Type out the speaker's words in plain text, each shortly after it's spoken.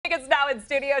joining us now in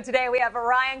studio today, we have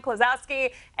Ryan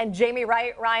Klosowski and Jamie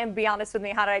Wright. Ryan, be honest with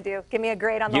me. How did I do? Give me a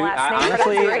grade on the last name.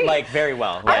 Honestly, like very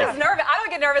well. I was nervous. I don't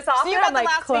get nervous often. So you got I'm the like,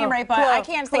 last name right, but I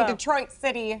can't say Detroit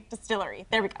City Distillery.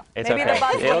 There we go. It's Maybe okay. the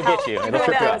buzz It'll will help. get you. It'll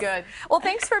trip you up. Good. Well,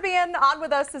 thanks for being on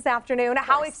with us this afternoon.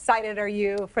 How excited are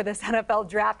you for this NFL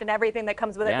draft and everything that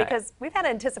comes with it? Because we've had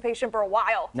anticipation for a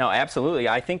while. No, absolutely.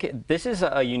 I think this is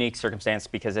a unique circumstance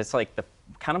because it's like the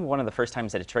kind of one of the first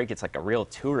times that Detroit gets like a real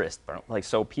tourist. Like,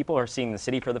 so people are seeing the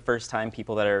city for the first time.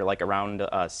 People that are like around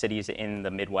cities in the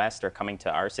Midwest are coming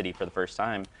to our city for the first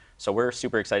time. So we're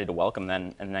super excited to welcome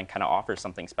them and then kind of offer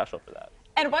something special for that.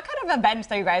 And what kind of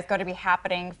events are you guys going to be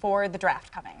happening for the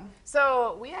draft coming?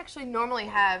 So we actually normally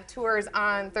have tours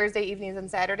on Thursday evenings and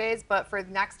Saturdays, but for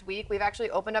next week, we've actually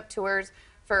opened up tours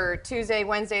for Tuesday,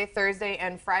 Wednesday, Thursday,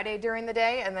 and Friday during the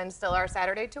day, and then still our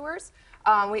Saturday tours.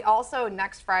 We also,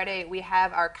 next Friday, we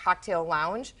have our cocktail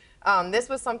lounge. This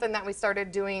was something that we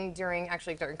started doing during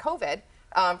COVID,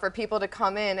 for people to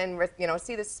come in and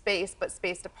see the space, but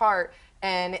spaced apart.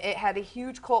 And it had a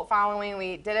huge cult following.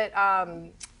 We did it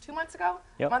 2 months ago,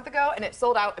 a month ago, and it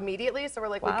sold out immediately. So we're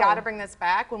like, we got to bring this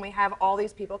back when we have all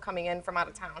these people coming in from out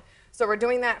of town. So we're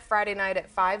doing that Friday night at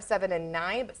 5, 7, and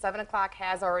 9, but 7 o'clock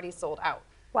has already sold out.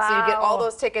 Wow. So you get all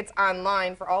those tickets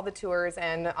online for all the tours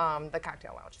and the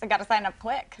cocktail lounge. So got to sign up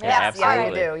quick. Yes,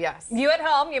 absolutely. yeah, you do, yes. You at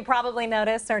home, you probably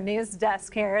noticed our news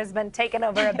desk here has been taken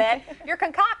over a bit. You're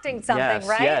concocting something,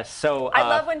 right? Yes. So I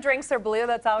love when drinks are blue.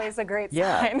 That's always a great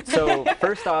sign. So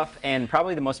first off, and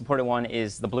probably the most important one,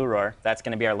 is the Blue Roar. That's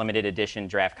going to be our limited edition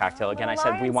draft cocktail. Again, I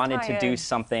said we wanted to do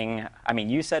something. I mean,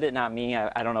 you said it, not me.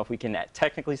 I don't know if we can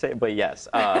technically say it, but yes.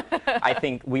 I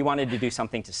think we wanted to do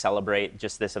something to celebrate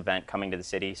just this event coming to the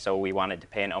city. So we wanted to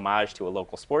pay an homage to a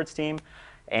local sports team.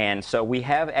 And so we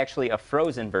have actually a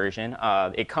frozen version.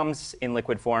 It comes in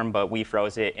liquid form, but we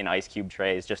froze it in ice cube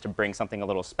trays just to bring something a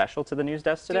little special to the news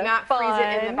desk today. Do not freeze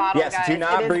it in the bottle, yes, guys. do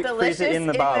not freeze it in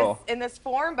the bottle. In this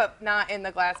form, but not in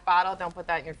the glass bottle. Don't put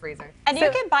that in your freezer. And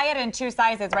you can buy it in 2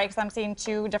 sizes, right? Because I'm seeing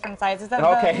 2 different sizes of the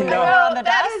no. Blue Roar on the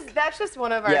desk. That's just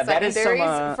one of our Yeah, that is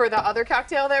secondaries for the other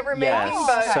cocktail that we're making.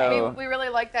 But so we really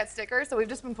like that sticker, so we've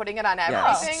just been putting it on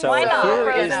everything. Yes. So Why not? here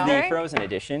is the frozen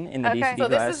edition in the DCD So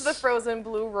glass. this is the frozen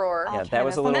Blue Roar. Yeah, that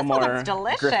was a little more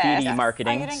graffiti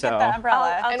marketing. Oh, you didn't get the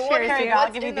umbrella. And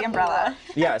I'll give you the umbrella.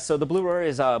 Yeah, so the Blue Roar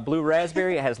is blue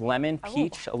raspberry. It has lemon,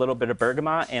 peach, a little bit of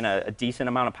bergamot, and a decent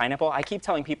amount of pineapple. I keep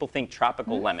telling people think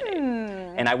tropical lemonade.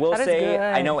 And I will say,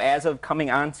 I know as of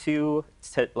coming on to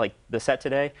like the set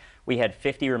today, we had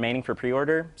 50 remaining for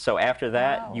pre-order. So after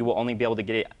that, you will only be able to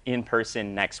get it in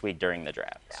person next week during the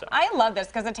draft. So. I love this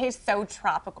because it tastes so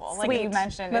tropical. Sweet. Like you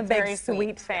mentioned, I'm it's a big very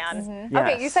sweet fan.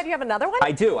 Yes. Okay, you said you have another one?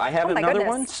 I do. I have another goodness.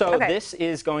 one. So this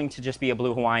is going to just be a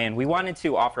Blue Hawaiian. We wanted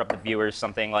to offer up the viewers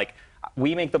something like,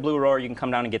 we make the Blue Roar, you can come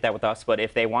down and get that with us, but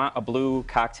if they want a blue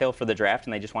cocktail for the draft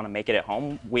and they just want to make it at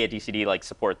home, we at DCD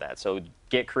support that. So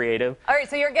get creative. All right,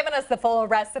 so you're giving us the full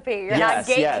recipe. You're not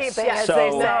gatekeeping, as they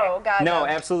say. No,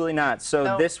 absolutely not.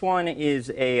 So this one is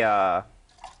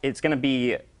it's going to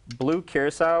be Blue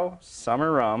Curacao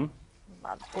Summer Rum.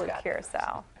 Love blue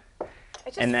curacao.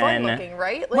 It's just fun looking,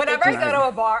 right? Whenever I go to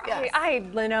a bar, I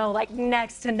know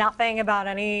next to nothing about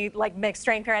any mixed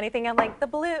drink or anything. I'm like the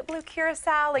blue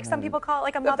curacao. Like some people call it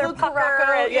like a mother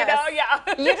pucker. You know,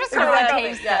 You just want to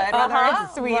taste good, whether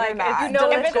it's sweet or not. You know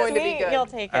if it's going to be good. You'll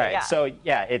take it. All right, so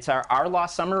yeah, it's our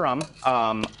Lost Summer Rum,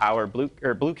 our blue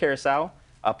curacao,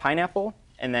 pineapple,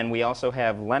 and then we also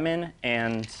have lemon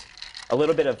and a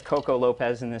little bit of Coco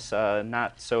Lopez in this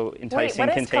not so enticing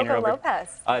container. Coco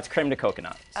Lopez? It's creme de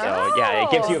coconut. So yeah,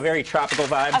 it gives you a very tropical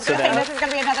vibe. So then this is going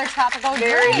to be another tropical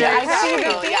drink. I see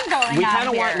the theme going on. We kind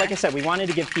of want, like I said, we wanted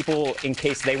to give people, in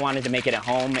case they wanted to make it at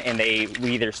home and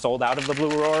we either sold out of the Blue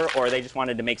Roar or they just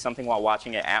wanted to make something while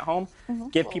watching it at home,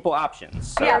 give people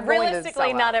options. So. Yeah,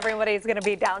 realistically, not everybody's going to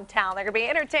be downtown. They're going to be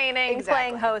entertaining,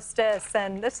 playing hostess,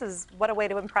 and this is what a way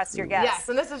to impress your guests. Yes,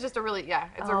 and this is just a really,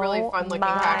 it's a really fun-looking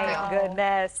cocktail.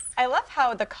 Goodness. I love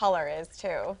how the color is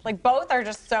too. Like both are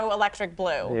just so electric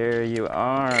blue. There you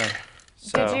are.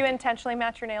 So. Did you intentionally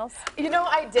match your nails? You know,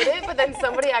 I didn't, but then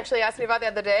somebody actually asked me about it the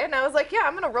other day, and I was like, yeah,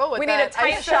 I'm going to roll with that. We need a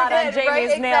tight shot on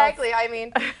Jamie's nails. Exactly. I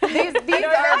mean, these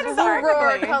are Blue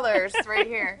Roar colors right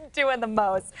here. Doing the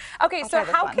most. Okay, so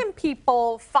how can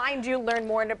people find you, learn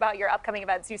more about your upcoming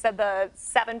events? You said the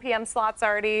 7 p.m. slots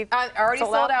already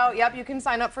sold out. Yep, you can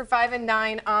sign up for 5 and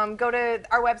 9. Go to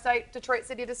our website,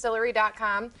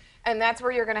 DetroitCityDistillery.com. And that's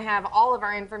where you're going to have all of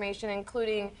our information,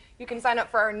 including you can sign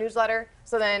up for our newsletter.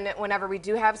 So then whenever we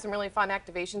do have some really fun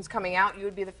activations coming out, you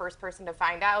would be the first person to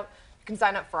find out. You can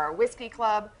sign up for our whiskey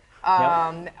club.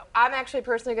 I'm actually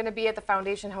personally going to be at the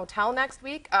Foundation Hotel next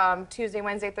week, Tuesday,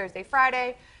 Wednesday, Thursday,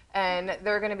 Friday. And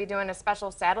they're going to be doing a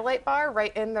special satellite bar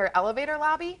right in their elevator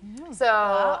lobby. So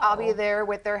I'll be there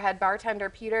with their head bartender,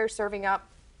 Peter, serving up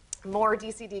more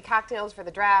DCD cocktails for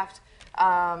the draft.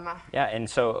 Yeah, and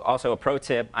so also a pro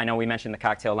tip, I know we mentioned the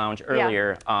cocktail lounge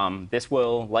earlier. This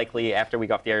will likely, after we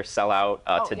go off the air, sell out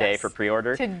today for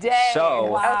pre-order. Today. So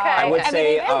Wow. I would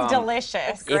say it is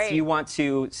delicious. if you want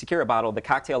to secure a bottle, the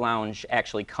cocktail lounge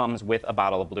actually comes with a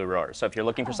bottle of Blue Roar. So if you're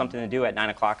looking for something to do at 9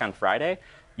 o'clock on Friday,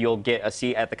 you'll get a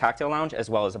seat at the cocktail lounge as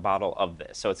well as a bottle of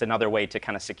this. So it's another way to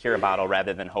kind of secure a bottle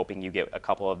rather than hoping you get a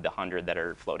couple of the 100 that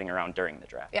are floating around during the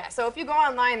draft. Yeah, so if you go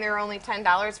online, they're only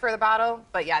 $10 for the bottle,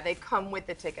 but yeah, they come with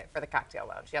the ticket for the cocktail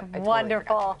lounge. Yep, I totally Wonderful.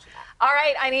 forgot to mention that. All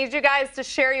right, I need you guys to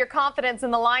share your confidence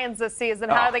in the Lions this season.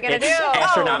 How are they going to do? It's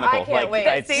astronomical. I can't wait.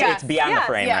 It's beyond the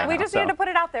frame right We now, just needed to put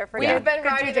it out there for you. We've been Good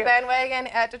riding juju. the bandwagon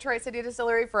at Detroit City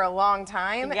Distillery for a long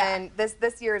time, and this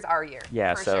year is our year.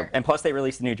 Yeah, for so sure. and plus they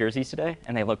released the new jerseys today,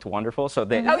 and they looked wonderful. So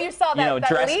they, Oh, you saw that, you know, that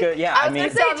dress leak? good. Yeah, I was gonna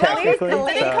say, technically. the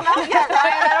leak didn't so- come out yet,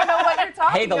 Ryan. I don't know what you're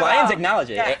talking Hey, the about. Lions acknowledge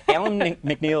it. Alan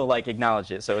McNeil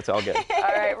acknowledged it, so it's all good. All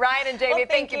right, Ryan and Jamie, Well,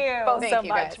 thank you both Thank so you,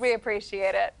 much. guys. We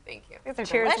appreciate it. Thank you. These are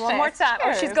Cheers one delicious. more time.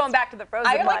 Oh, she's Cheers. going back to the frozen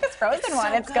I one. like this frozen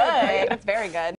one. It's good. It's very good.